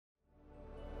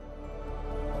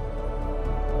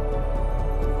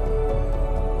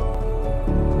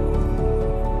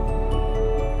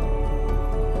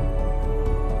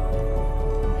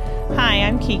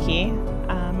Kiki.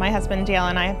 My husband Dale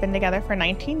and I have been together for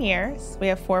 19 years. We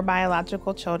have 4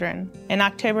 biological children. In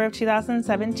October of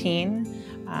 2017,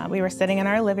 we were sitting in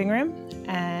our living room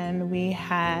and we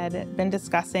had been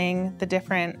discussing the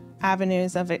different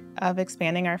avenues of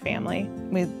expanding our family.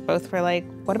 We both were like,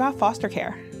 what about foster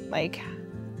care? Like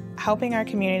helping our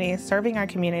community, serving our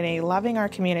community, loving our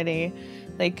community.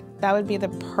 Like that would be the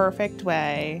perfect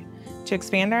way to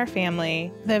expand our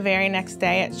family. The very next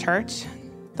day at church,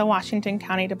 the Washington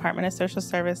County Department of Social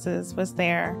Services was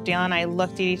there. Dale and I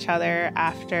looked at each other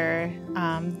after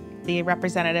the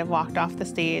representative walked off the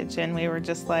stage, and we were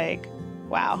just like,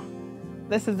 wow,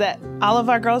 this is it. All of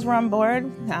our girls were on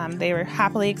board. They were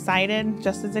happily excited,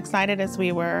 just as excited as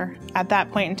we were. At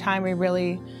that point in time, we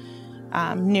really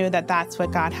knew that that's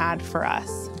what God had for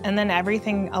us. And then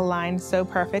everything aligned so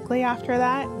perfectly after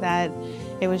that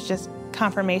it was just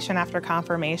confirmation after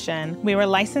confirmation. We were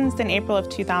licensed in April of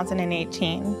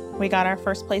 2018. We got our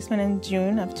first placement in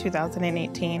June of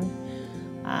 2018.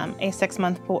 A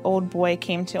 6-month-old boy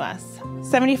came to us.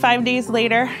 75 days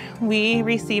later, we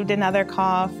received another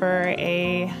call for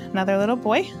another little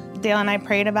boy. Dale and I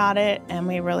prayed about it, and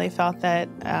we really felt that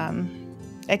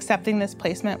accepting this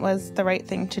placement was the right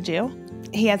thing to do.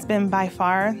 He has been by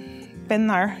far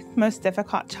our most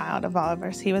difficult child of all of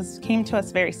us. He came to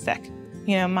us very sick.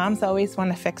 You know, moms always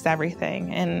want to fix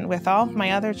everything. And with all of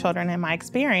my other children in my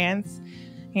experience,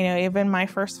 you know, even my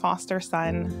first foster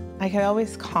son, I could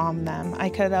always calm them. I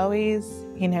could always,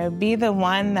 you know, be the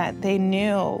one that they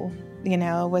knew, you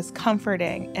know, was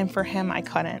comforting. And for him, I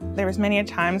couldn't. There was many a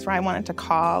times where I wanted to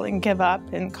call and give up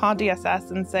and call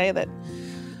DSS and say that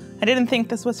I didn't think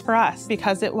this was for us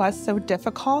because it was so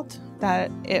difficult that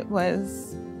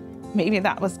maybe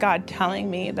that was God telling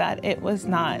me that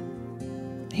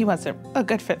he wasn't a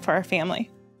good fit for our family.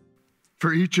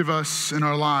 For each of us in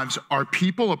our lives, are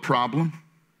people a problem?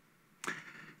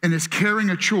 And is caring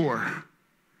a chore?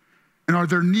 And are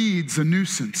their needs a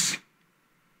nuisance?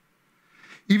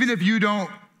 Even if you don't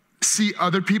see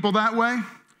other people that way,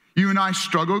 you and I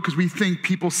struggle because we think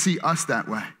people see us that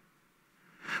way.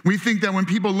 We think that when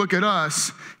people look at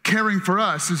us, caring for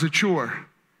us is a chore,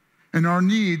 and our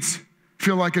needs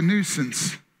feel like a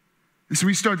nuisance. And so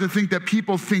we start to think that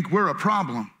people think we're a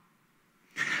problem.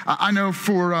 I know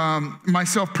for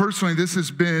myself personally, this has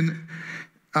been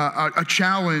a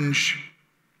challenge.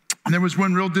 And there was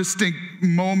one real distinct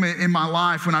moment in my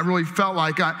life when I really felt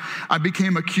like I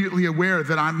became acutely aware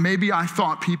that maybe I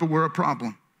thought people were a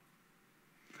problem.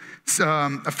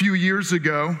 A few years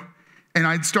ago, and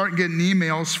I'd start getting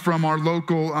emails from our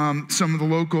local, some of the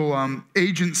local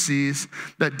agencies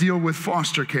that deal with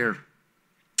foster care.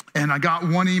 And I got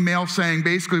one email saying,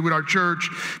 basically, would our church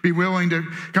be willing to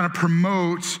kind of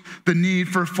promote the need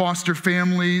for foster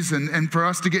families and for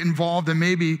us to get involved and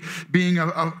maybe being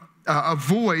a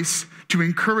voice to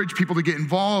encourage people to get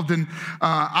involved. And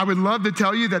I would love to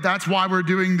tell you that that's why we're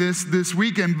doing this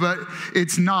weekend, but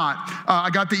it's not. I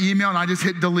got the email and I just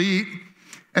hit delete.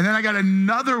 And then I got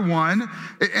another one,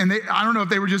 and I don't know if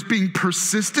they were just being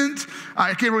persistent.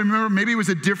 I can't really remember. Maybe it was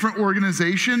a different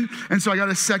organization. And so I got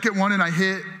a second one, and I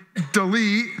hit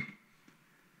delete.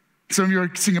 Some of you are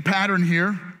seeing a pattern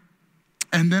here.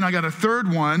 And then I got a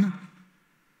third one,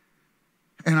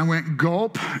 and I went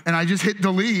gulp, and I just hit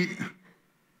delete.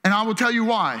 And I will tell you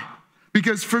why.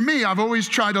 Because for me, I've always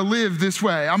tried to live this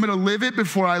way. I'm going to live it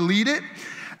before I lead it.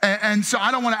 And so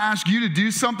I don't want to ask you to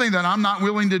do something that I'm not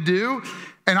willing to do.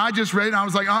 And I just read it, and I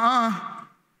was like,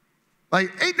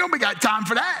 like, ain't nobody got time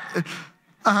for that.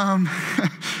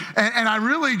 And I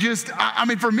really I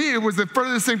mean, for me, it was the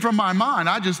furthest thing from my mind.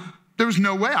 There was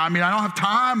no way. I mean, I don't have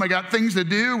time. I got things to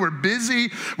do. We're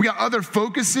busy. We got other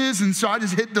focuses. And so I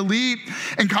just hit delete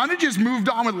and kind of just moved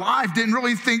on with life. Didn't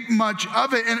really think much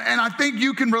of it. And I think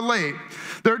you can relate.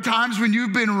 There are times when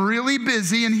you've been really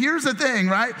busy, and here's the thing,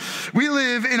 right? We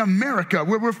live in America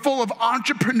where we're full of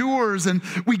entrepreneurs and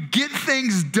we get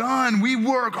things done. We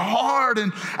work hard,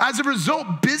 and as a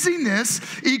result, busyness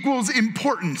equals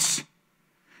importance.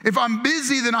 If I'm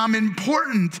busy, then I'm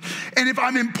important. And if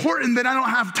I'm important, then I don't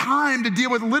have time to deal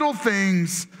with little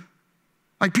things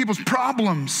like people's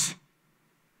problems.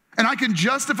 And I can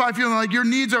justify feeling like your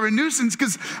needs are a nuisance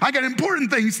because I got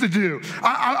important things to do.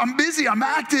 I'm busy, I'm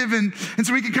active, and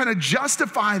so we can kind of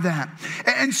justify that.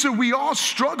 And so we all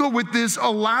struggle with this,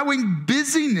 allowing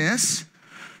busyness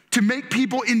to make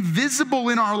people invisible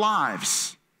in our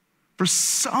lives. For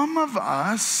some of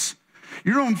us,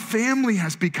 your own family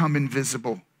has become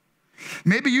invisible.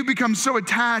 Maybe you become so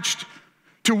attached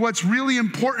to what's really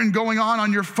important going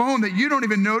on your phone that you don't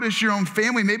even notice your own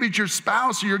family. Maybe it's your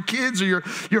spouse or your kids or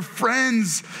your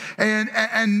friends,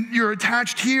 and you're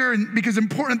attached here and because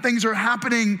important things are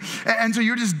happening, and so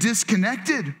you're just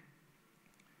disconnected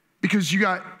because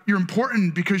you're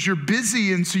important, because you're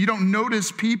busy, and so you don't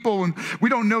notice people, and we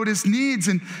don't notice needs,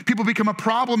 and people become a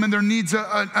problem and their needs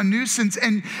a nuisance.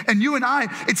 And you and I,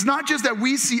 it's not just that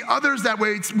we see others that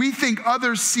way, we think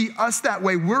others see us that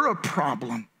way. We're a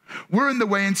problem. We're in the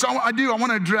way. And so I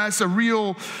want to address a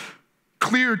real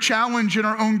clear challenge in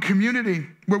our own community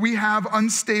where we have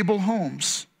unstable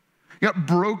homes. You got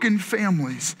broken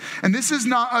families. And this is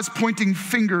not us pointing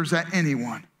fingers at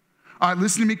anyone. All right,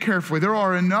 listen to me carefully. There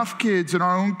are enough kids in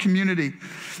our own community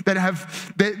that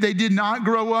they did not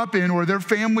grow up in, or their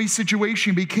family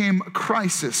situation became a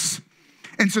crisis.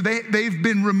 And so they've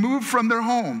been removed from their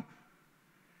home.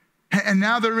 And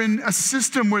now they're in a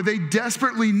system where they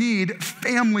desperately need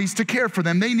families to care for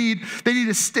them. They need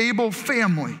a stable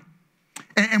family.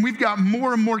 And we've got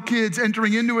more and more kids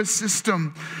entering into a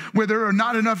system where there are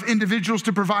not enough individuals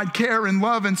to provide care and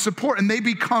love and support, and they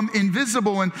become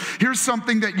invisible. And here's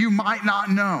something that you might not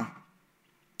know.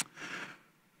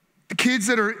 Kids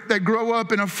that grow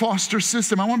up in a foster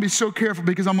system, I want to be so careful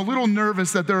because I'm a little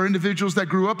nervous that there are individuals that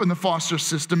grew up in the foster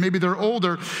system. Maybe they're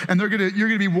older and you're going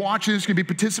to be watching this, going to be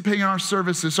participating in our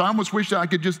services. So I almost wish that I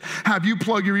could just have you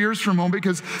plug your ears for a moment,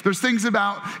 because there's things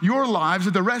about your lives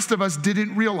that the rest of us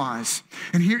didn't realize.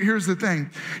 And here's the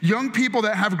thing. Young people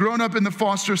that have grown up in the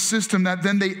foster system, that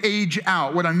then they age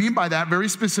out. What I mean by that very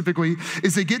specifically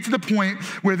is they get to the point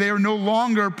where they are no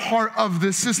longer part of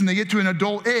the system. They get to an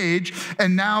adult age,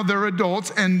 and now they're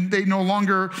adults, and they no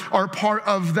longer are part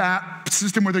of that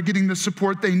system where they're getting the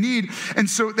support they need. And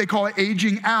so they call it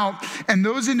aging out. And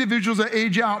those individuals that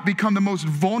age out become the most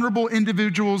vulnerable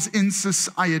individuals in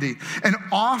society. And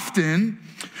often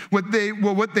what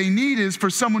they need is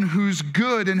for someone who's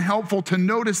good and helpful to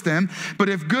notice them. But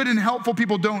if good and helpful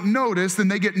people don't notice, then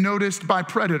they get noticed by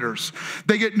predators.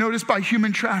 They get noticed by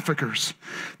human traffickers.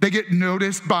 They get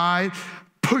noticed by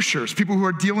pushers, people who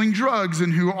are dealing drugs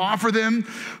and who offer them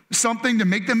something to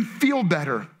make them feel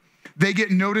better. They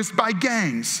get noticed by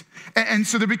gangs. And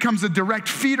so there becomes a direct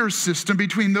feeder system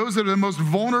between those that are the most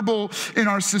vulnerable in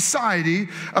our society,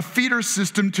 a feeder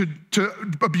system to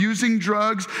abusing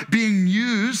drugs, being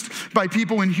used by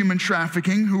people in human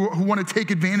trafficking who want to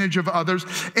take advantage of others,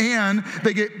 and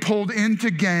they get pulled into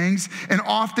gangs, and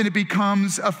often it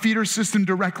becomes a feeder system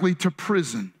directly to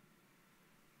prison.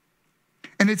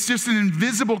 And it's just an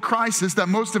invisible crisis that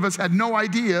most of us had no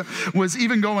idea was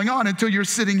even going on until you're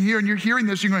sitting here and you're hearing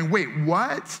this. You're going, wait,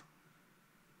 what?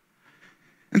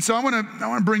 And so I want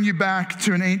to bring you back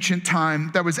to an ancient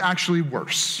time that was actually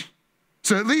worse.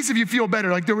 So at least if you feel better,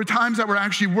 like there were times that were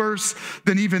actually worse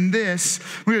than even this.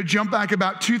 We're going to jump back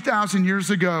about 2,000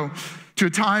 years ago to a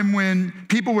time when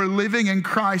people were living in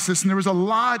crisis, and there was a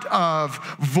lot of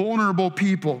vulnerable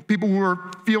people who were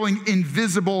feeling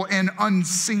invisible and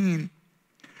unseen.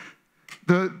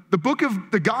 The book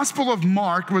of the Gospel of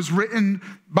Mark was written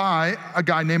by a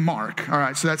guy named Mark. All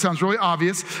right, so that sounds really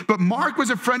obvious. But Mark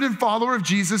was a friend and follower of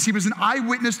Jesus. He was an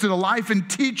eyewitness to the life and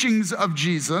teachings of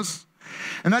Jesus.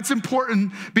 And that's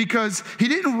important because he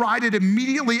didn't write it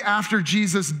immediately after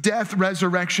Jesus' death,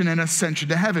 resurrection, and ascension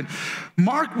to heaven.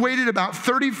 Mark waited about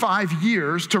 35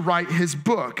 years to write his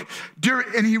book.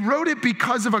 And he wrote it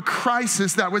because of a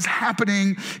crisis that was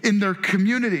happening in their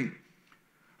community.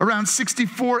 Around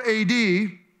 64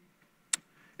 AD,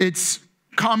 it's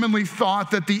commonly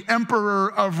thought that the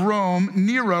emperor of Rome,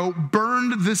 Nero,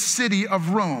 burned the city of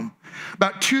Rome.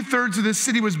 About 2/3 of the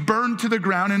city was burned to the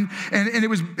ground, and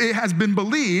it has been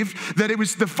believed that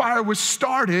the fire was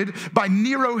started by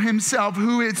Nero himself,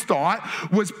 who it's thought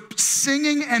was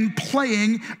singing and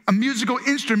playing a musical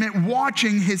instrument,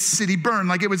 watching his city burn,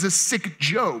 like it was a sick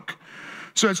joke.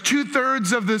 So as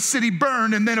 2/3 of the city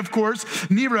burned, and then of course,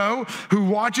 Nero, who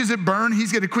watches it burn, he's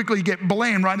gonna quickly get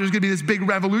blamed, right? There's gonna be this big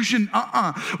revolution.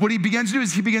 What he begins to do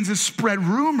is he begins to spread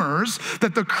rumors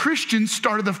that the Christians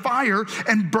started the fire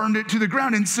and burned it to the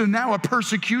ground. And so now a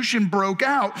persecution broke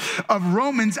out of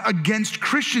Romans against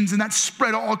Christians, and that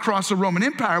spread all across the Roman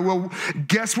Empire. Well,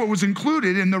 guess what was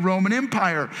included in the Roman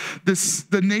Empire?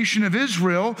 The nation of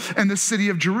Israel and the city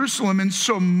of Jerusalem. And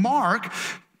so Mark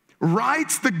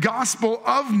writes the Gospel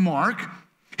of Mark,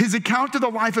 his account of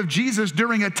the life of Jesus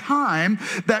during a time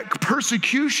that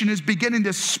persecution is beginning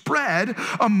to spread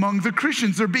among the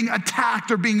Christians. They're being attacked,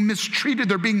 they're being mistreated,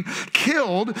 they're being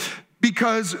killed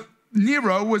because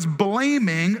Nero was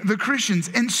blaming the Christians.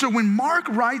 And so when Mark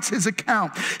writes his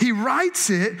account, he writes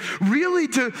it really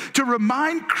to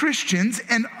remind Christians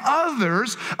and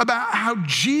others about how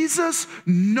Jesus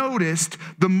noticed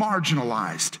the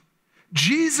marginalized.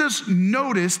 Jesus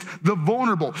noticed the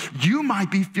vulnerable. You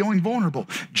might be feeling vulnerable.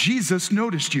 Jesus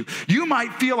noticed you. You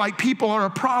might feel like people are a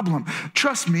problem.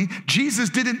 Trust me, Jesus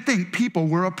didn't think people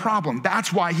were a problem.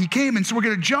 That's why he came. And so we're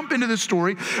going to jump into the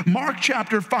story, Mark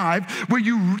chapter 5, where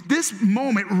this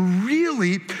moment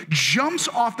really jumps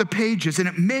off the pages and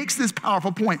it makes this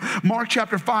powerful point. Mark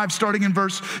chapter 5, starting in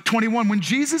verse 21. When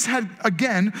Jesus had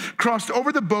again crossed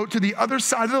over the boat to the other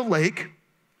side of the lake,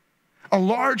 a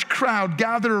large crowd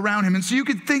gathered around him. And so you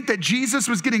could think that Jesus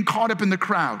was getting caught up in the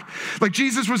crowd. Like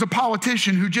Jesus was a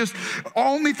politician who just,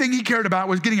 only thing he cared about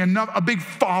was getting a big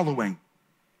following.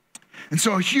 And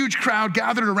so a huge crowd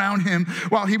gathered around him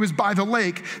while he was by the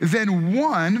lake. Then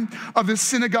one of the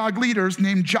synagogue leaders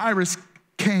named Jairus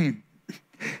came.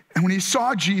 And when he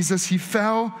saw Jesus, he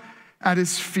fell at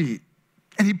his feet.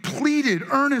 And he pleaded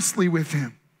earnestly with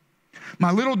him.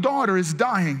 My little daughter is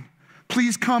dying.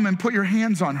 Please come and put your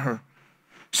hands on her,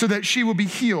 so that she will be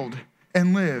healed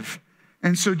and live.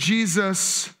 And so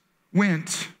Jesus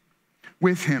went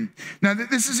with him. Now,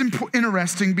 this is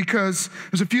interesting because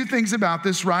there's a few things about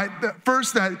this, right?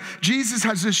 First, that Jesus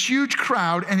has this huge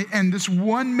crowd, and this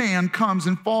one man comes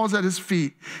and falls at his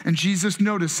feet, and Jesus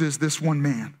notices this one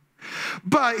man.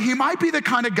 But he might be the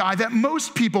kind of guy that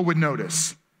most people would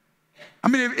notice. I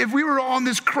mean, if we were all in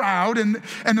this crowd and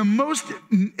the most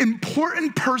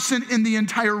important person in the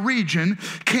entire region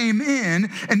came in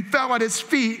and fell at his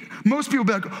feet, most people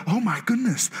would be like, oh my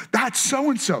goodness, that's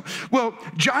so-and-so. Well,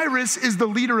 Jairus is the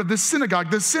leader of the synagogue.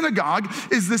 The synagogue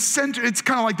is the center, it's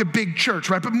kind of like the big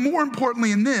church, right? But more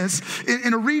importantly in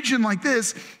a region like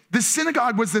this, the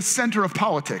synagogue was the center of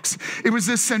politics. It was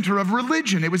the center of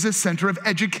religion. It was the center of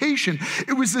education.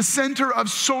 It was the center of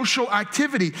social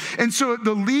activity. And so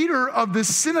the leader of the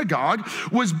synagogue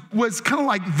was kind of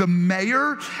like the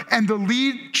mayor and the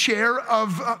lead chair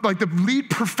of, like the lead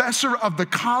professor of the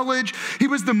college. He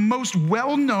was the most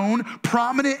well-known,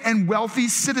 prominent, and wealthy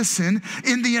citizen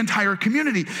in the entire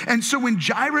community. And so when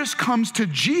Jairus comes to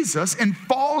Jesus and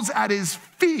falls at his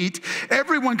feet,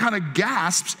 everyone kind of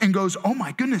gasps and goes, oh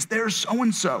my goodness, there's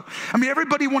so-and-so. I mean,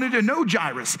 everybody wanted to know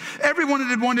Jairus.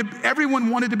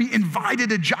 Everyone wanted to be invited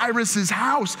to Jairus'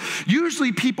 house.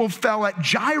 Usually people fell at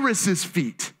Jairus'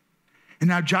 feet. And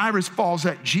now Jairus falls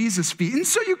at Jesus' feet. And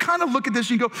so you kind of look at this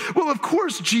and you go, well, of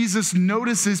course Jesus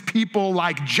notices people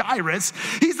like Jairus.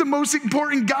 He's the most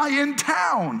important guy in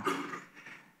town.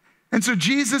 And so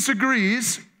Jesus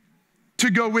agrees to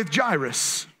go with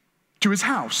Jairus to his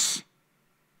house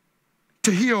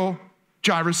to heal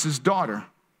Jairus' daughter.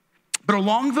 But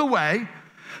along the way,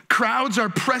 crowds are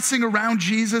pressing around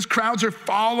Jesus. Crowds are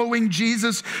following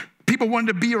Jesus. People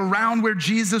wanted to be around where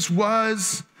Jesus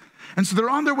was. And so they're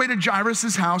on their way to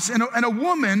Jairus' house, and a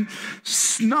woman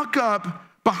snuck up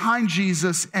behind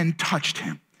Jesus and touched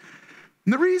him.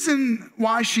 And the reason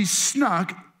why she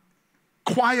snuck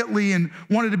quietly and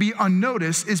wanted to be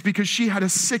unnoticed is because she had a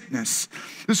sickness.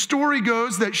 The story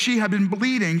goes that she had been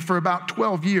bleeding for about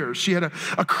 12 years. She had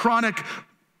a chronic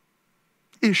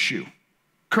issue,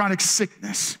 chronic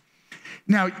sickness.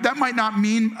 Now, that might not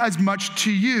mean as much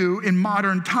to you in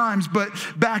modern times, but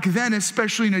back then,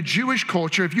 especially in a Jewish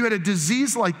culture, if you had a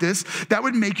disease like this, that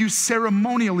would make you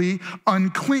ceremonially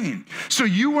unclean. So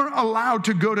you weren't allowed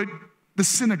to go to the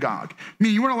synagogue. I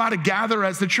mean, you weren't allowed to gather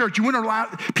as the church. You weren't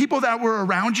allowed, people that were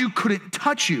around you couldn't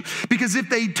touch you, because if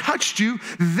they touched you,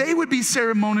 they would be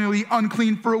ceremonially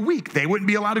unclean for a week. They wouldn't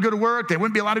be allowed to go to work. They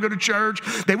wouldn't be allowed to go to church.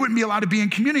 They wouldn't be allowed to be in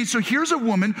community. So here's a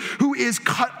woman who is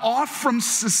cut off from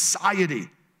society.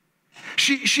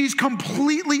 She's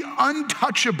completely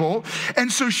untouchable,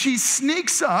 and so she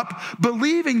sneaks up,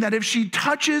 believing that if she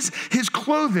touches his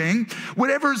clothing,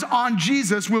 whatever's on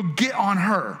Jesus will get on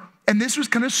her. And this was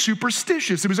kind of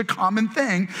superstitious. It was a common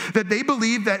thing that they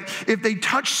believed that if they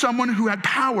touched someone who had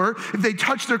power, if they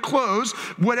touched their clothes,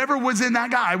 whatever was in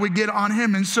that guy would get on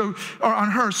him, or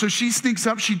on her. So she sneaks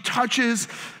up, she touches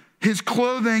his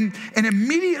clothing, and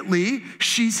immediately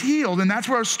she's healed. And that's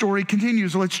where our story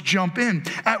continues. Let's jump in.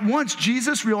 At once,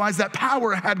 Jesus realized that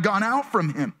power had gone out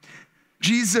from him.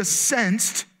 Jesus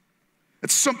sensed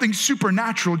that something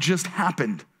supernatural just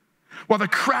happened. While the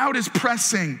crowd is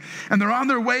pressing and they're on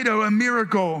their way to a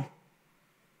miracle,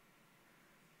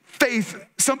 faith,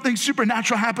 something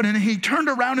supernatural happened, and he turned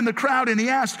around in the crowd and he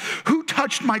asked, who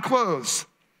touched my clothes?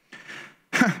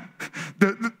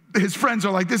 His friends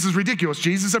are like, this is ridiculous,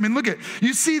 Jesus. I mean, look at,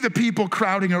 you see the people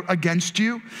crowding against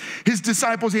you. His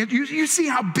disciples, you see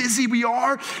how busy we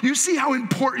are. You see how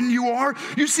important you are.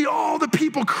 You see all the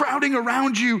people crowding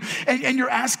around you, and you're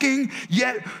asking,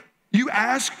 yet you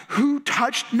ask, who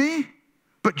touched me?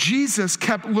 But Jesus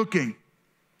kept looking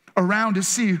around to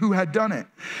see who had done it.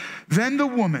 Then the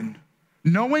woman,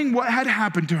 knowing what had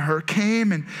happened to her,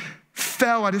 came and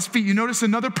fell at his feet. You notice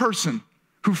another person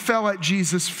who fell at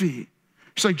Jesus' feet.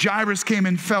 It's like Jairus came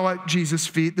and fell at Jesus'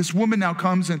 feet. This woman now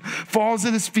comes and falls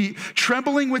at his feet,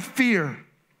 trembling with fear,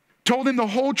 told him the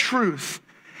whole truth.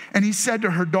 And he said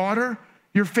to her, daughter,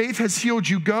 your faith has healed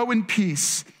you. Go in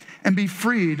peace and be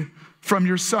freed from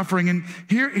your suffering. And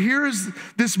here is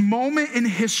this moment in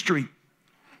history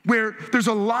where there's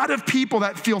a lot of people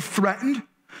that feel threatened.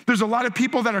 There's a lot of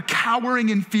people that are cowering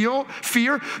in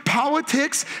fear.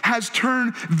 Politics has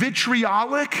turned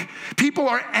vitriolic. People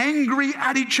are angry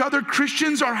at each other.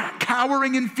 Christians are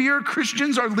cowering in fear.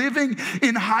 Christians are living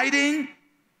in hiding.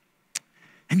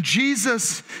 And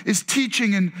Jesus is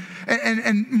teaching,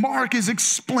 and Mark is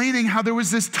explaining how there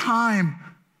was this time.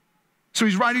 So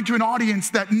he's writing to an audience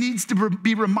that needs to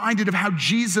be reminded of how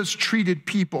Jesus treated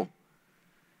people.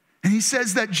 And he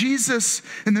says that Jesus,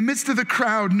 in the midst of the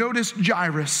crowd, noticed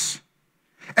Jairus.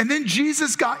 And then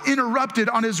Jesus got interrupted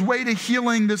on his way to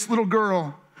healing this little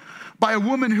girl by a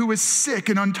woman who was sick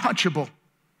and untouchable.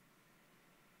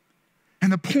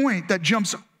 And the point that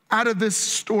jumps out of this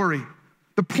story,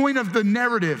 the point of the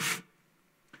narrative,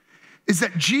 is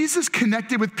that Jesus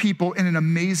connected with people in an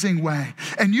amazing way.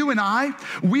 And you and I,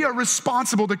 we are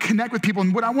responsible to connect with people.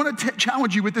 And what I want to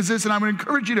challenge you with is this, and I'm going to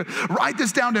encourage you to write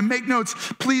this down and make notes.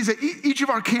 Please, at each of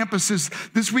our campuses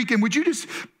this weekend, would you just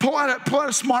pull out a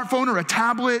smartphone or a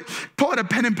tablet, pull out a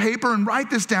pen and paper and write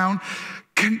this down.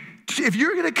 If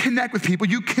you're going to connect with people,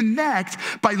 you connect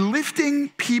by lifting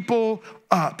people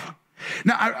up.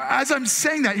 Now, as I'm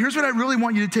saying that, here's what I really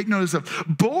want you to take notice of.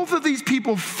 Both of these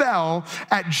people fell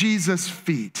at Jesus'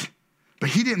 feet, but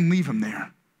he didn't leave him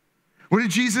there. What did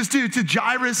Jesus do? To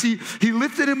Jairus, he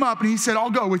lifted him up and he said,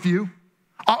 I'll go with you.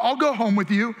 I'll go home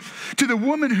with you. To the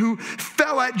woman who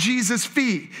fell at Jesus'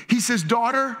 feet, he says,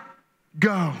 daughter,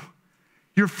 go.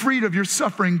 You're freed of your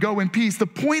suffering. Go in peace. The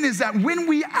point is that when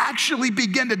we actually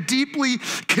begin to deeply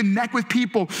connect with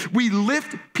people, we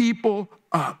lift people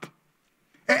up.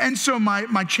 And so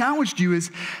my challenge to you is,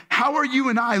 how are you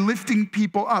and I lifting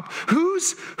people up?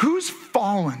 Who's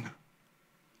fallen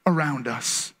around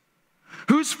us?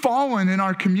 Who's fallen in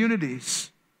our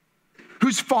communities?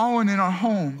 Who's fallen in our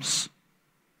homes?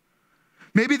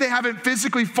 Maybe they haven't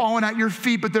physically fallen at your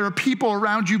feet, but there are people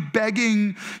around you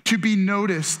begging to be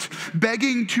noticed,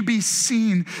 begging to be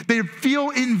seen. They feel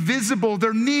invisible.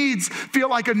 Their needs feel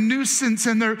like a nuisance,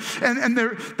 and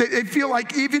they feel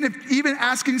like even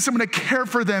asking someone to care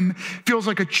for them feels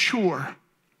like a chore.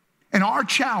 And our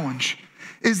challenge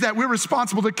is that we're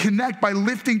responsible to connect by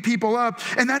lifting people up.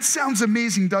 And that sounds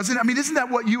amazing, doesn't it? I mean, isn't that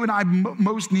what you and I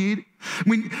most need?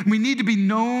 We need to be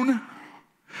known.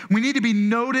 We need to be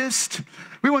noticed.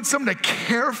 We want someone to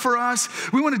care for us.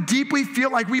 We want to deeply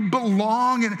feel like we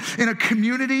belong in a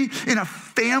community, in a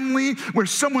family where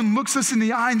someone looks us in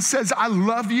the eye and says, I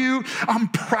love you. I'm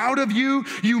proud of you.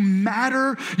 You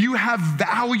matter. You have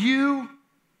value.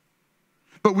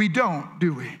 But we don't,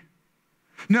 do we?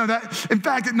 No, in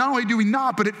fact, not only do we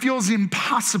not, but it feels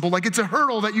impossible. Like it's a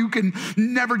hurdle that you can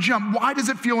never jump. Why does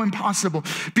it feel impossible?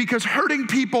 Because hurting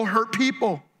people hurt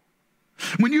people.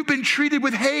 When you've been treated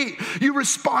with hate, you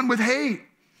respond with hate.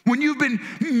 When you've been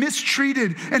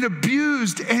mistreated and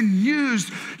abused and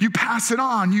used, you pass it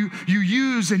on. You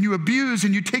use and you abuse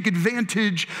and you take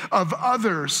advantage of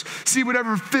others. See,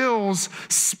 whatever fills,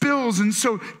 spills, and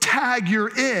so tag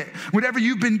you're it. Whatever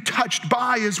you've been touched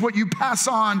by is what you pass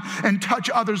on and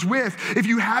touch others with. If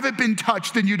you haven't been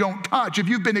touched, then you don't touch. If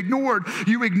you've been ignored,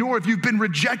 you ignore. If you've been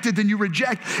rejected, then you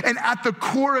reject. And at the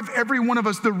core of every one of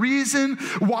us, the reason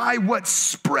why what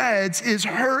spreads is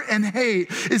hurt and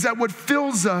hate is that what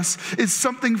fills us is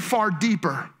something far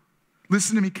deeper.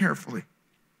 Listen to me carefully.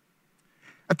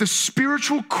 At the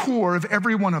spiritual core of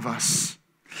every one of us,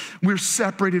 we're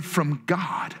separated from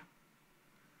God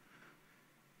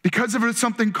because of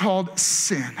something called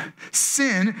sin.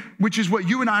 Sin, which is what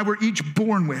you and I were each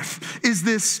born with, is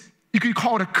this, you could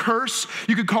call it a curse,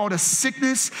 you could call it a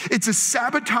sickness. It's a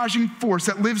sabotaging force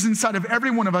that lives inside of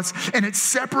every one of us, and it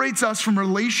separates us from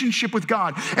relationship with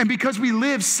God. And because we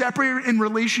live separated in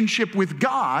relationship with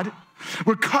God,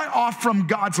 we're cut off from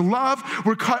God's love.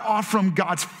 We're cut off from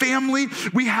God's family.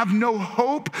 We have no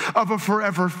hope of a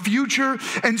forever future.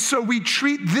 And so we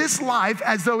treat this life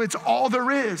as though it's all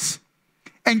there is.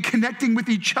 And connecting with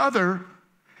each other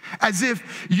as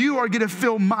if you are gonna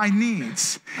fill my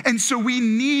needs. And so we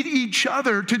need each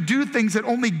other to do things that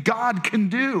only God can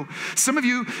do. Some of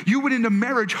you went into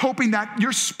marriage hoping that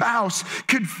your spouse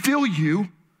could fill you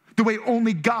the way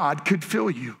only God could fill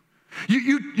you.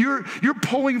 You're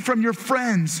pulling from your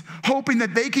friends, hoping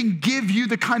that they can give you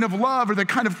the kind of love or the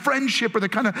kind of friendship or the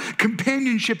kind of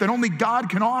companionship that only God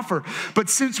can offer. But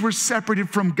since we're separated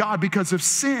from God because of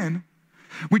sin,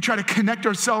 we try to connect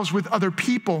ourselves with other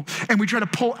people, and we try to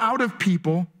pull out of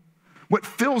people what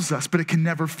fills us, but it can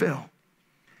never fill.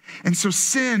 And so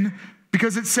sin,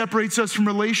 because it separates us from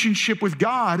relationship with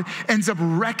God, ends up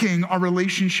wrecking our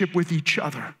relationship with each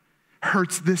other.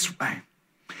 Hurts this way.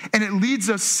 And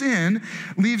it sin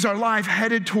leaves our life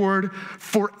headed toward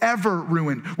forever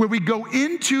ruin, where we go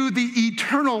into the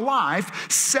eternal life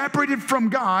separated from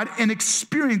God and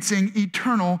experiencing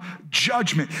eternal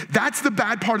judgment. That's the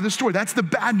bad part of the story. That's the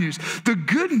bad news. The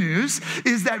good news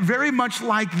is that very much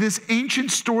like this ancient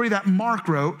story that Mark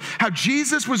wrote, how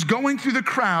Jesus was going through the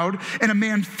crowd and a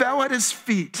man fell at his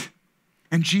feet.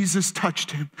 And Jesus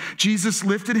touched him. Jesus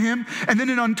lifted him. And then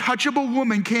an untouchable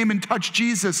woman came and touched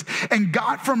Jesus and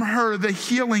got from her the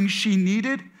healing she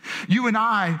needed. You and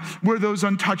I were those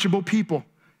untouchable people,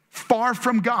 far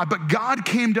from God. But God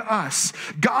came to us.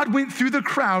 God went through the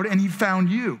crowd and he found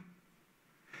you.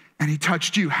 And he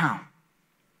touched you. How?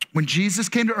 When Jesus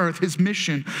came to earth, his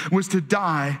mission was to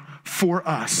die for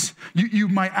us. You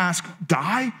might ask,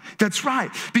 die? That's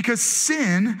right, because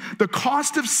sin, the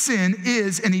cost of sin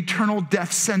is an eternal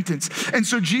death sentence. And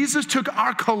so Jesus took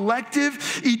our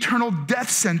collective eternal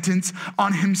death sentence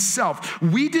on himself.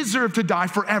 We deserve to die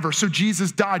forever, so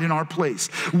Jesus died in our place.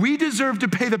 We deserve to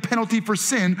pay the penalty for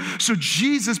sin, so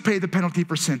Jesus paid the penalty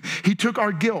for sin. He took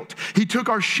our guilt, he took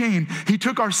our shame, he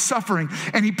took our suffering,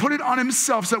 and he put it on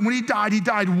himself so that when he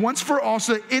died once for all,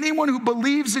 so that anyone who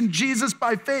believes in Jesus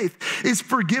by faith is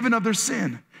forgiven of their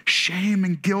sin. Shame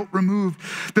and guilt removed.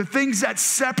 The things that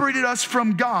separated us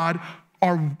from God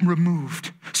are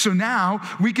removed. So now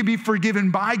we can be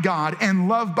forgiven by God and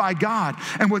loved by God.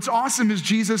 And what's awesome is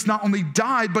Jesus not only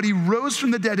died, but he rose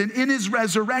from the dead. And in his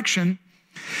resurrection,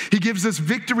 he gives us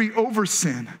victory over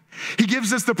sin. He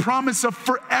gives us the promise of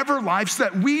forever life so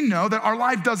that we know that our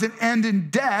life doesn't end in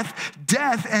death.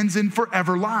 Death ends in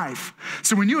forever life.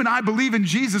 So when you and I believe in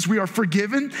Jesus, we are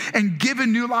forgiven and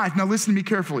given new life. Now listen to me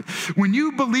carefully. When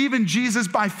you believe in Jesus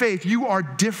by faith, you are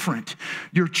different.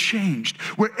 You're changed.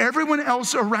 Where everyone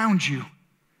else around you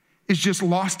is just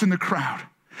lost in the crowd,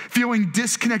 feeling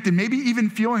disconnected, maybe even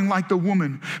feeling like the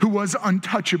woman who was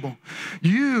untouchable.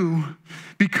 You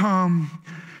become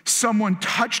someone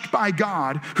touched by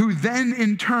God who then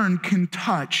in turn can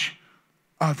touch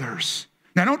others.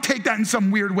 Now don't take that in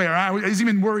some weird way. I was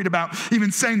even worried about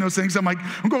even saying those things. I'm like,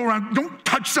 don't go around, don't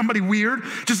touch somebody weird.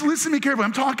 Just listen to me carefully.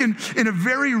 I'm talking in a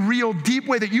very real, deep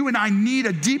way that you and I need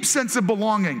a deep sense of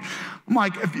belonging. I'm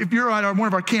like, if you're at one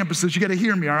of our campuses, you got to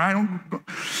hear me, all right?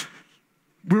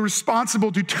 We're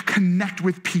responsible to connect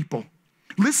with people.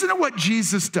 Listen to what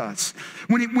Jesus does.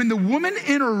 When the woman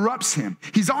interrupts him,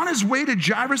 he's on his way to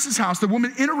Jairus' house. The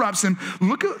woman interrupts him.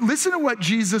 Listen to what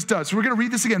Jesus does. So we're going to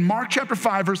read this again. Mark chapter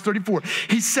 5, verse 34.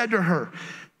 He said to her,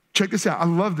 check this out. I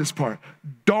love this part.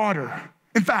 Daughter.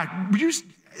 In fact, this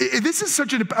is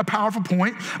such a powerful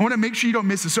point. I want to make sure you don't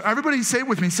miss this. So everybody say it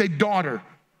with me. Say daughter.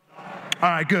 All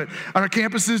right, good. On our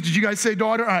campuses, did you guys say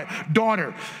daughter? All right,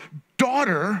 daughter.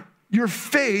 Daughter, your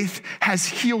faith has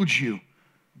healed you.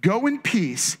 Go in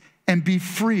peace and be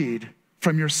freed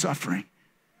from your suffering.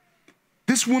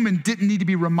 This woman didn't need to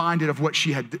be reminded of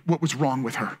what was wrong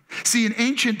with her. See, in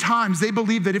ancient times, they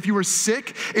believed that if you were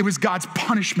sick, it was God's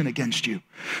punishment against you.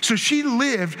 So she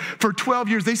lived for 12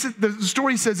 years. The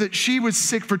story says that she was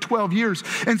sick for 12 years.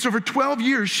 And so for 12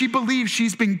 years, she believes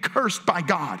she's been cursed by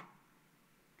God.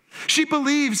 She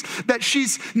believes that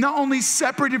she's not only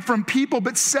separated from people,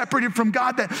 but separated from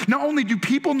God, that not only do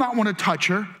people not want to touch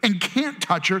her and can't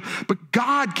touch her, but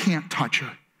God can't touch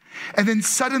her. And then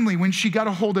suddenly when she got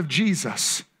a hold of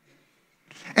Jesus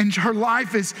and her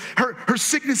life her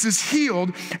sickness is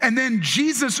healed, and then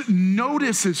Jesus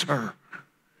notices her.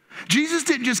 Jesus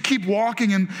didn't just keep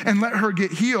walking and let her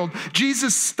get healed.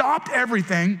 Jesus stopped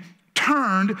everything,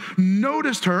 turned,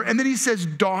 noticed her, and then he says,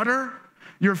 daughter,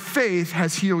 your faith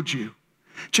has healed you.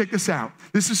 Check this out.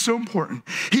 This is so important.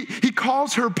 He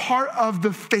calls her part of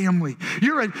the family.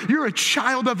 You're a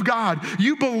child of God.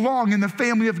 You belong in the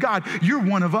family of God. You're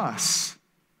one of us.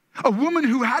 A woman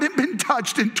who hadn't been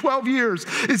touched in 12 years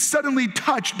is suddenly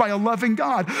touched by a loving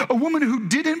God. A woman who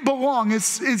didn't belong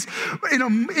is in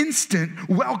an instant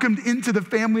welcomed into the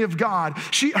family of God.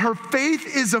 Her faith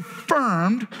is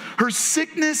affirmed, her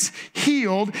sickness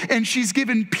healed, and she's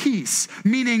given peace,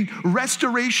 meaning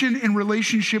restoration in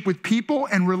relationship with people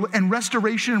and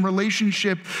restoration in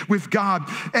relationship with God.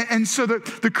 And so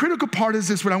the critical part is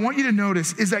this, what I want you to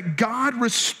notice is that God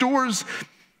restores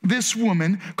this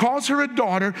woman, calls her a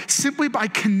daughter simply by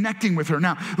connecting with her.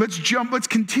 Now, let's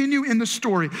continue in the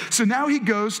story. So now he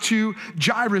goes to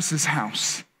Jairus'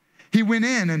 house. He went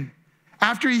in, and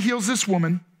after he heals this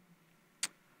woman,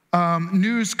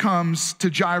 news comes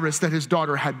to Jairus that his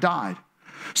daughter had died.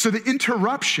 So the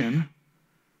interruption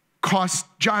cost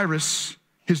Jairus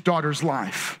his daughter's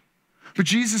life. But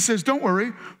Jesus says, don't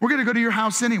worry, we're gonna go to your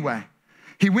house anyway.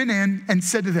 He went in and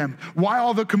said to them, why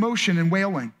all the commotion and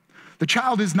wailing? The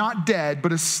child is not dead,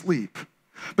 but asleep.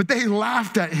 But they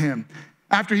laughed at him.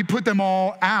 After he put them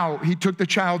all out, he took the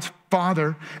child's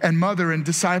father and mother and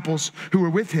disciples who were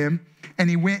with him, and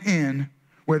he went in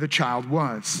where the child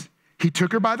was. He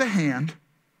took her by the hand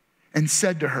and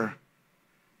said to her,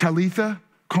 Talitha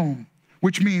koum,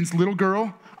 which means, little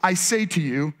girl, I say to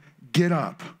you, get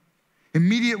up.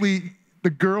 Immediately, the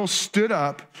girl stood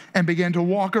up and began to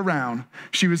walk around.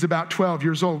 She was about 12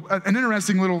 years old. An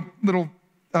interesting little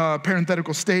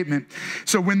parenthetical statement.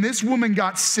 So when this woman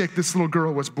got sick, this little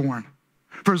girl was born.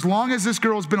 For as long as this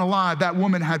girl's been alive, that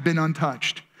woman had been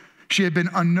untouched. She had been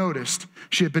unnoticed.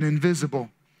 She had been invisible.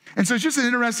 And so it's just an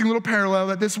interesting little parallel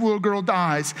that this little girl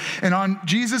dies, and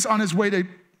Jesus on his way to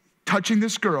touching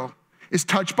this girl is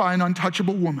touched by an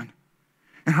untouchable woman,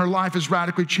 and her life is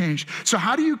radically changed. So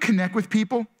how do you connect with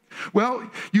people? Well,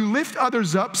 you lift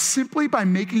others up simply by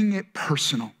making it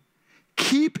personal.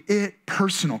 Keep it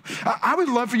personal. I would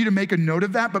love for you to make a note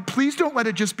of that, but please don't let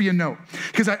it just be a note,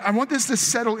 because I want this to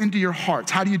settle into your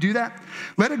hearts. How do you do that?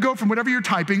 Let it go from whatever you're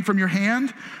typing, from your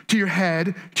hand to your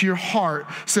head to your heart,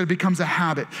 so it becomes a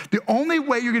habit. The only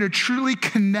way you're going to truly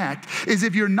connect is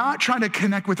if you're not trying to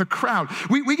connect with a crowd.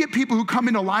 We get people who come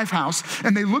into Lifehouse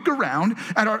and they look around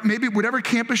at maybe whatever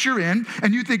campus you're in,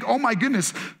 and you think, oh my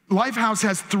goodness, Lifehouse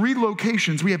has 3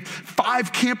 locations. We have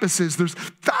 5 campuses. There's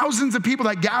thousands of people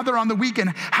that gather on the weekend.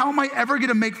 How am I ever going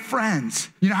to make friends?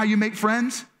 You know how you make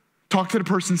friends? Talk to the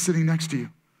person sitting next to you.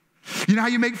 You know how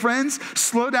you make friends?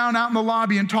 Slow down out in the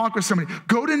lobby and talk with somebody.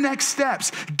 Go to next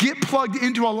steps. Get plugged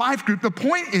into a life group. The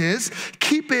point is,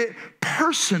 keep it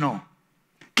personal.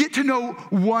 Get to know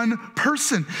one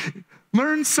person.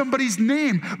 Learn somebody's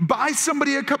name. Buy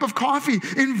somebody a cup of coffee.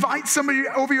 Invite somebody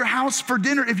over your house for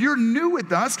dinner. If you're new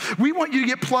with us, we want you to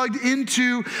get plugged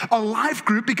into a life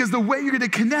group, because the way you're going to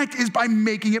connect is by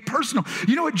making it personal.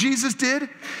 You know what Jesus did?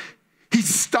 He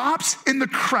stops in the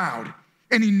crowd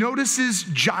and he notices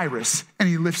Jairus and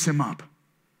he lifts him up.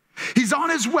 He's on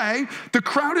his way. The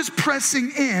crowd is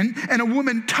pressing in and a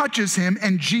woman touches him,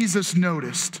 and Jesus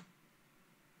noticed.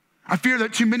 I fear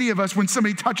that too many of us, when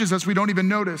somebody touches us, we don't even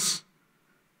notice.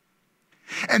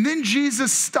 And then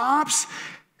Jesus stops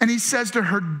and he says to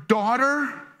her,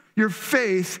 daughter, your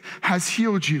faith has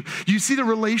healed you. You see the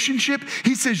relationship?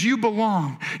 He says, you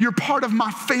belong. You're part of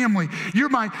my family. You're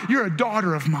a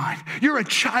daughter of mine. You're a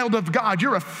child of God.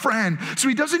 You're a friend. So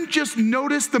he doesn't just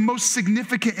notice the most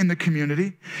significant in the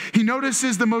community. He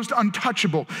notices the most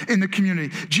untouchable in the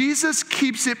community. Jesus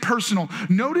keeps it personal.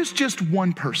 Notice just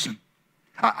one person.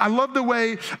 I love the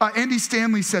way Andy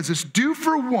Stanley says this. Do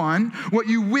for one what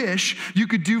you wish you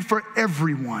could do for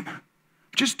everyone.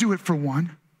 Just do it for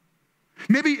one.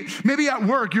 Maybe at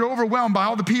work you're overwhelmed by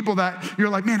all the people that you're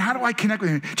like, man, how do I connect with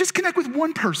them? Just connect with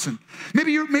one person.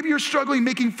 Maybe you're struggling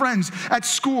making friends at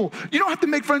school. You don't have to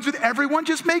make friends with everyone.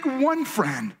 Just make one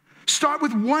friend. Start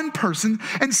with one person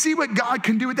and see what God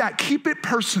can do with that. Keep it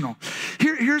personal.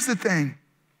 Here's the thing.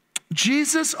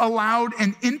 Jesus allowed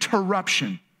an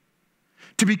interruption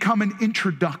to become an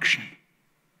introduction.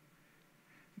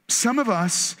 Some of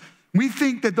us, we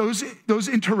think that those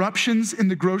interruptions in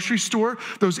the grocery store,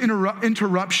 those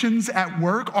interruptions at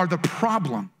work are the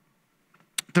problem.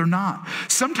 They're not.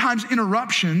 Sometimes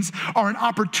interruptions are an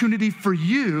opportunity for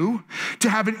you to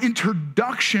have an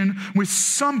introduction with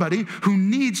somebody who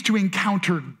needs to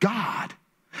encounter God.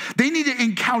 They need to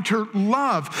encounter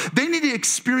love. They need to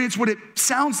experience what it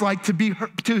sounds like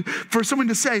for someone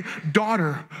to say,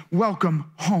 daughter, welcome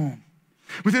home.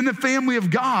 Within the family of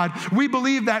God, we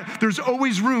believe that there's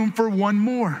always room for one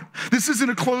more. This isn't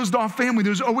a closed off family.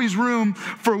 There's always room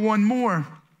for one more.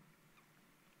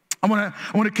 I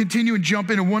want to continue and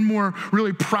jump into one more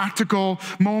really practical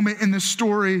moment in the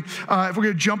story. If we're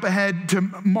going to jump ahead to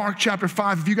Mark chapter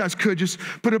 5, if you guys could just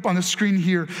put it up on the screen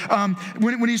here.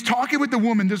 When he's talking with the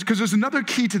woman, because there's another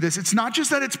key to this. It's not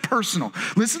just that it's personal.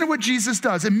 Listen to what Jesus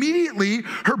does. Immediately,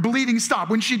 her bleeding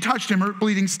stopped. When she touched him, her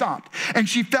bleeding stopped. And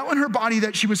she felt in her body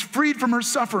that she was freed from her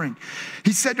suffering.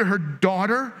 He said to her,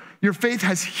 "Daughter, your faith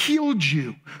has healed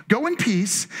you. Go in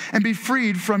peace and be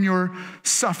freed from your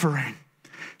suffering."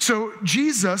 So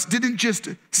Jesus didn't just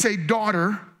say,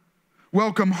 "Daughter,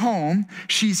 welcome home."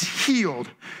 She's healed.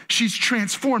 She's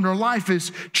transformed. Her life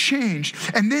is changed.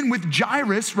 And then with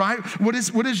Jairus, right, what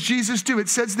does Jesus do? It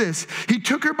says this. He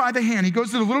took her by the hand. He goes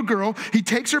to the little girl. He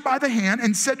takes her by the hand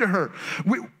and said to her,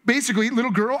 basically, "Little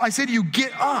girl, I say to you,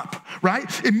 get up,"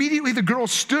 right? Immediately the girl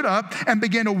stood up and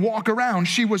began to walk around.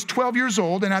 She was 12 years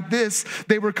old, and at this,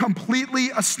 they were completely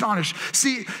astonished.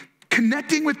 See,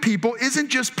 connecting with people isn't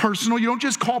just personal. You don't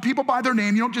just call people by their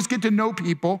name. You don't just get to know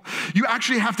people. You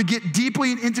actually have to get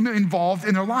deeply and intimately involved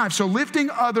in their lives. So lifting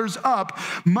others up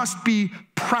must be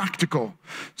practical.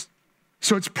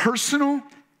 So it's personal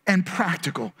and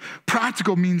practical.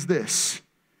 Practical means this.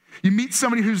 You meet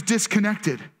somebody who's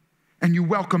disconnected and you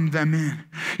welcome them in.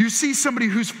 You see somebody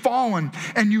who's fallen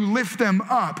and you lift them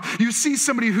up. You see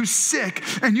somebody who's sick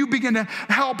and you begin to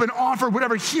help and offer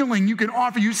whatever healing you can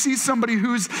offer. You see somebody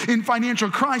who's in financial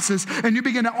crisis and you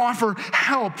begin to offer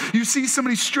help. You see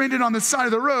somebody stranded on the side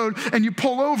of the road and you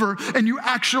pull over and you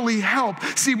actually help.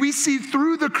 See, we see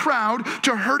through the crowd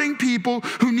to hurting people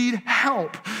who need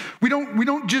help. We're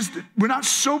not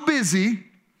so busy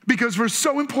because we're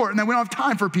so important that we don't have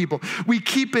time for people. We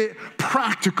keep it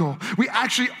practical. We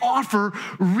actually offer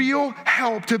real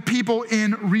help to people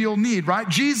in real need, right?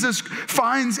 Jesus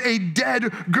finds a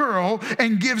dead girl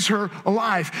and gives her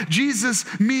life. Jesus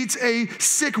meets a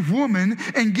sick woman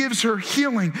and gives her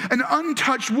healing, an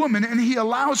untouched woman, and he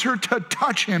allows her to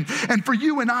touch him. And for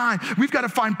you and I, we've got to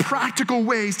find practical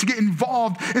ways to get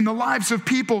involved in the lives of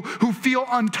people who feel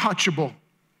untouchable.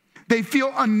 They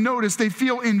feel unnoticed. They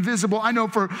feel invisible. I know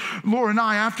for Laura and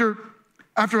I, after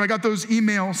I got those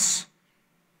emails,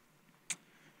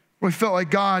 I felt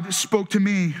like God spoke to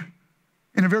me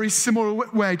in a very similar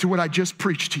way to what I just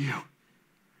preached to you.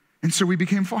 And so we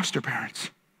became foster parents.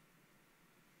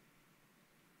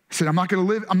 I said, I'm not going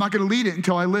to lead it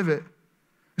until I live it.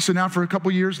 So now for a couple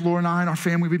years, Laura and I and our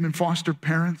family, we've been foster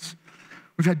parents.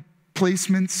 We've had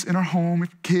placements in our home with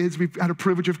kids we've had a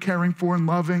privilege of caring for and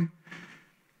loving.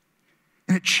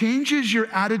 And it changes your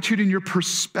attitude and your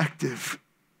perspective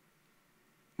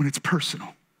when it's personal.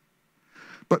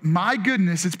 But my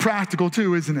goodness, it's practical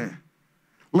too, isn't it?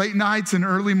 Late nights and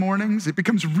early mornings, it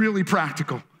becomes really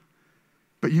practical.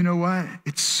 But you know what?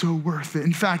 It's so worth it.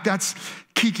 In fact, that's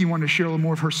Kiki wanted to share a little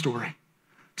more of her story.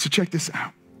 So check this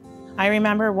out. I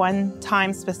remember one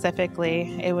time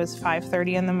specifically, it was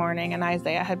 5:30 in the morning and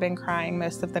Isaiah had been crying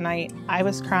most of the night. I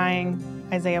was crying,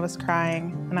 Isaiah was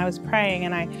crying, and I was praying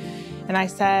and I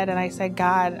said,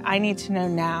 God, I need to know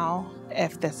now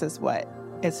if this is what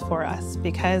is for us,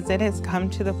 because it has come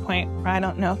to the point where I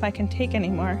don't know if I can take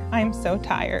anymore. I'm so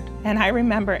tired. And I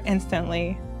remember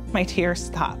instantly my tears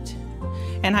stopped.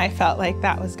 And I felt like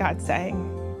that was God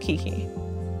saying, Kiki,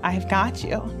 I've got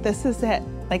you. This is it.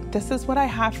 Like, this is what I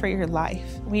have for your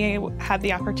life. We had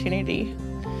the opportunity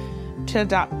to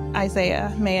adopt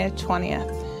Isaiah May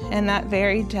 20th. And that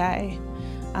very day,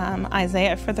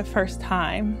 Isaiah, for the first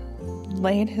time,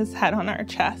 laid his head on our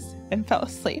chest and fell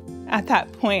asleep. At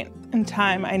that point in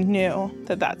time, I knew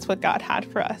that that's what God had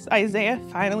for us. Isaiah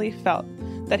finally felt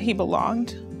that he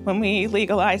belonged. When we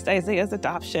legalized Isaiah's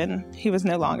adoption, he was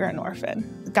no longer an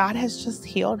orphan. God has just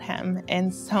healed him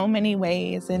in so many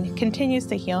ways and continues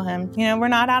to heal him. You know, we're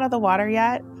not out of the water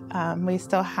yet. We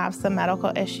still have some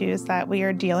medical issues that we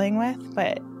are dealing with,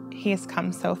 but he's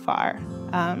come so far.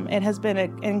 It has been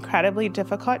an incredibly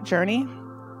difficult journey,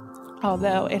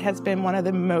 although it has been one of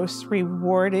the most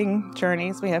rewarding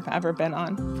journeys we have ever been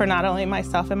on, for not only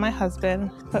myself and my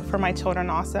husband, but for my children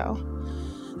also.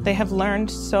 They have learned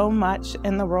so much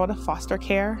in the world of foster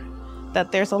care,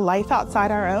 that there's a life outside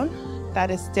our own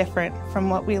that is different from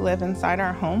what we live inside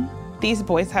our home. These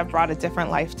boys have brought a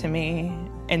different life to me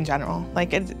in general.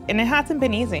 And it hasn't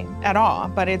been easy at all,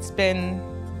 but it's been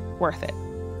worth it.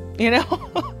 You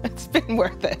know, it's been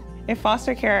worth it. If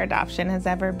foster care adoption has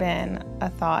ever been a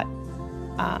thought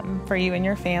for you and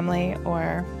your family,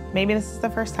 or maybe this is the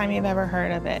first time you've ever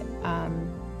heard of it,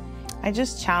 I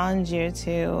just challenge you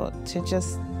to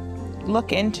just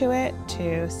look into it,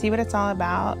 to see what it's all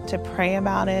about, to pray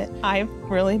about it. I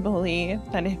really believe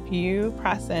that if you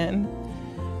press in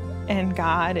and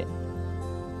God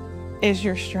is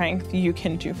your strength, you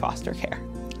can do foster care.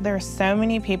 There are so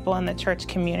many people in the church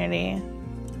community,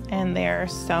 and there are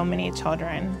so many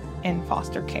children in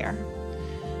foster care.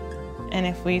 And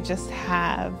if we just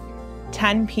have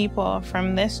 10 people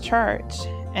from this church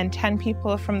and 10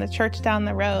 people from the church down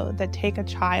the road that take a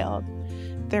child,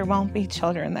 there won't be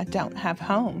children that don't have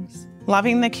homes.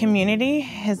 Loving the community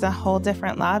is a whole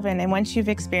different love, and once you've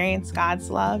experienced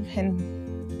God's love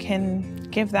and can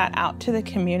give that out to the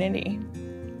community,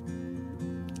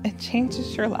 it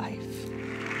changes your life.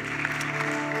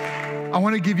 I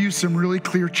want to give you some really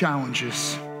clear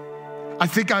challenges. I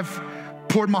think I've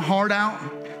poured my heart out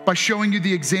by showing you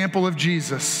the example of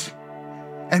Jesus.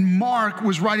 And Mark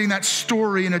was writing that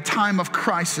story in a time of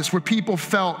crisis where people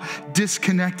felt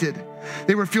disconnected.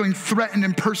 They were feeling threatened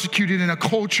and persecuted in a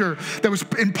culture that was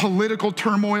in political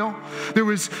turmoil. There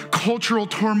was cultural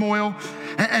turmoil.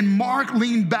 And Mark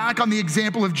leaned back on the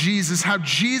example of Jesus, how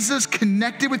Jesus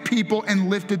connected with people and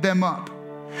lifted them up.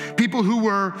 People who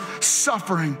were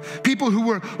suffering, people who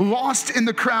were lost in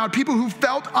the crowd, people who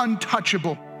felt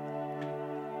untouchable.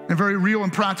 In a very real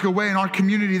and practical way in our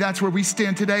community, that's where we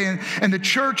stand today. And the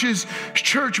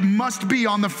church must be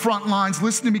on the front lines.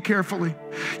 Listen to me carefully.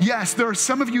 Yes, there are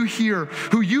some of you here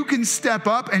who you can step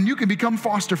up and you can become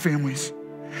foster families.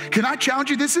 Can I challenge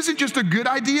you? This isn't just a good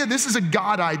idea. This is a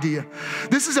God idea.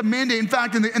 This is a mandate. In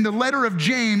fact, in the letter of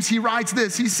James, he writes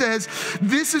this. He says,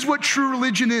 this is what true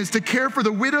religion is, to care for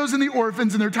the widows and the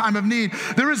orphans in their time of need.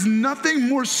 There is nothing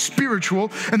more spiritual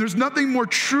and there's nothing more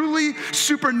truly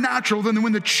supernatural than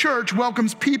when the church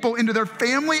welcomes people into their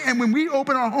family and when we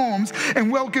open our homes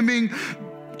and welcoming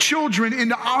children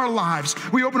into our lives.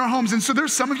 We open our homes. And so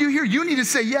there's some of you here, you need to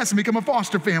say yes and become a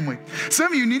foster family. Some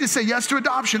of you need to say yes to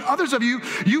adoption. Others of you,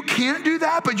 you can't do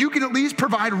that, but you can at least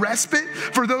provide respite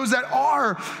for those that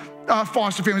are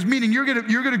foster families, meaning you're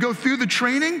gonna go through the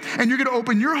training and you're gonna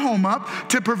open your home up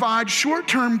to provide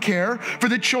short-term care for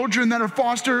the children that are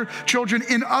foster children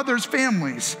in others'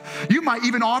 families. You might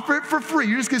even offer it for free.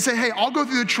 You're just gonna say, hey, I'll go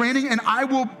through the training and I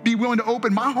will be willing to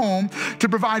open my home to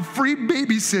provide free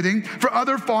babysitting for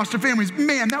other foster families.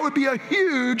 Man, that would be a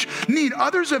huge need.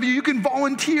 Others of you, you can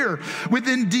volunteer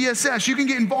within DSS. You can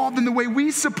get involved in the way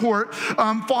we support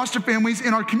foster families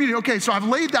in our community. Okay, so I've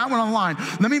laid that one on the line.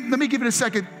 Let me give it a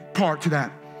second part to that.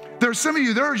 There are some of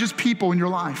you, there are just people in your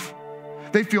life.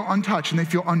 They feel untouched and they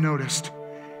feel unnoticed.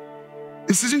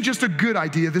 This isn't just a good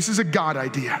idea, this is a God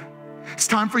idea. It's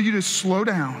time for you to slow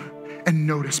down and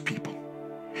notice people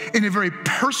in a very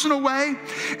personal way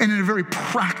and in a very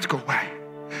practical way.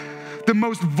 The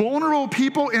most vulnerable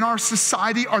people in our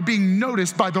society are being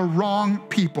noticed by the wrong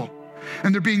people.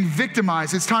 And they're being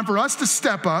victimized. It's time for us to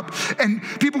step up, and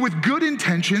people with good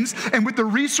intentions and with the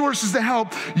resources to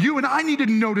help, you and I need to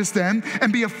notice them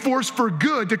and be a force for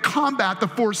good to combat the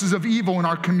forces of evil in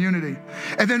our community.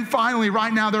 And then finally,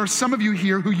 right now, there are some of you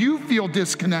here who you feel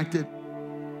disconnected.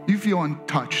 You feel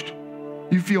untouched.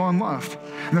 You feel unloved.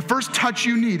 And the first touch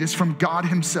you need is from God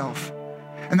himself.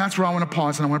 And that's where I want to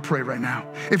pause and I want to pray right now.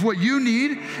 If what you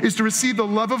need is to receive the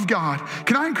love of God,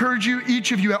 can I encourage you,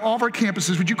 each of you at all of our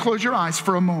campuses, would you close your eyes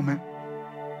for a moment?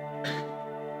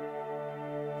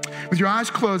 With your eyes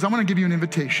closed, I want to give you an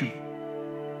invitation.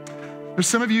 There's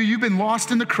some of you, you've been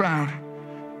lost in the crowd.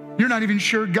 You're not even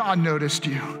sure God noticed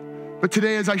you. But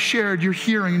today, as I shared, you're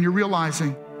hearing and you're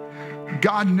realizing,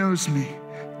 God knows me.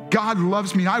 God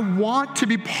loves me. I want to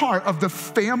be part of the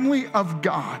family of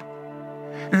God.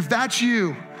 And if that's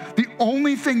you, the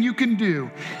only thing you can do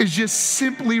is just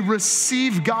simply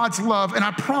receive God's love. And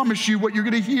I promise you, what you're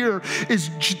going to hear is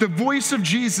the voice of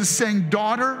Jesus saying,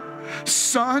 daughter,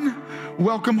 son,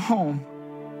 welcome home.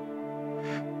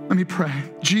 Let me pray.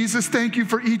 Jesus, thank you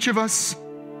for each of us.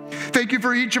 Thank you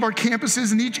for each of our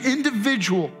campuses and each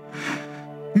individual.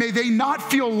 May they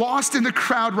not feel lost in the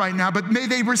crowd right now, but may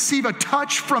they receive a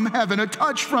touch from heaven, a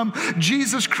touch from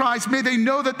Jesus Christ. May they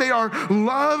know that they are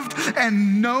loved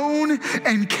and known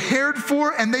and cared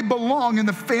for, and they belong in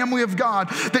the family of God,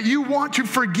 that you want to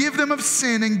forgive them of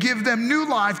sin and give them new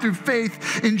life through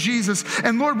faith in Jesus.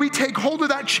 And Lord, we take hold of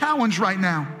that challenge right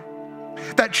now.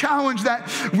 That challenge that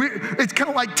it's kind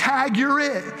of like tag, you're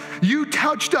it. You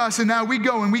touched us and now we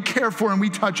go and we care for and we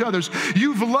touch others.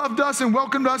 You've loved us and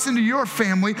welcomed us into your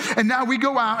family, and now we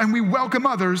go out and we welcome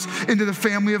others into the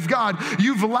family of God.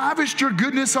 You've lavished your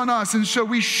goodness on us, and so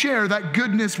we share that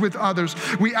goodness with others.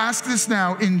 We ask this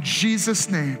now in Jesus'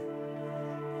 name,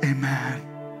 amen.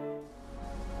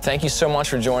 Thank you so much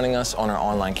for joining us on our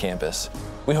online campus.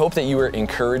 We hope that you were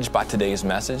encouraged by today's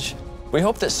message. We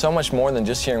hope that so much more than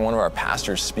just hearing one of our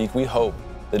pastors speak, we hope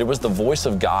that it was the voice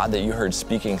of God that you heard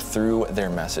speaking through their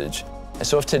message. And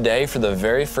so if today, for the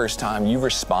very first time, you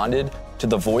responded to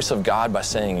the voice of God by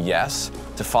saying yes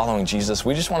to following Jesus,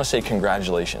 we just want to say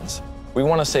congratulations. We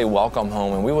want to say welcome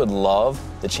home, and we would love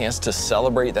the chance to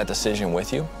celebrate that decision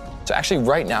with you. So actually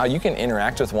right now, you can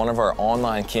interact with one of our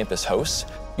online campus hosts.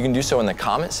 You can do so in the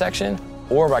comment section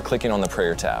or by clicking on the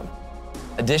prayer tab.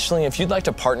 Additionally, if you'd like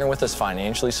to partner with us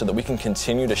financially so that we can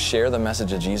continue to share the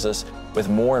message of Jesus with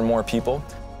more and more people,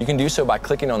 you can do so by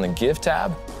clicking on the Give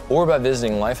tab or by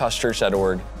visiting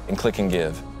lifehousechurch.org and clicking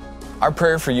Give. Our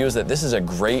prayer for you is that this is a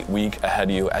great week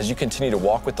ahead of you as you continue to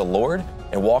walk with the Lord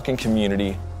and walk in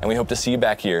community, and we hope to see you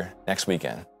back here next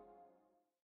weekend.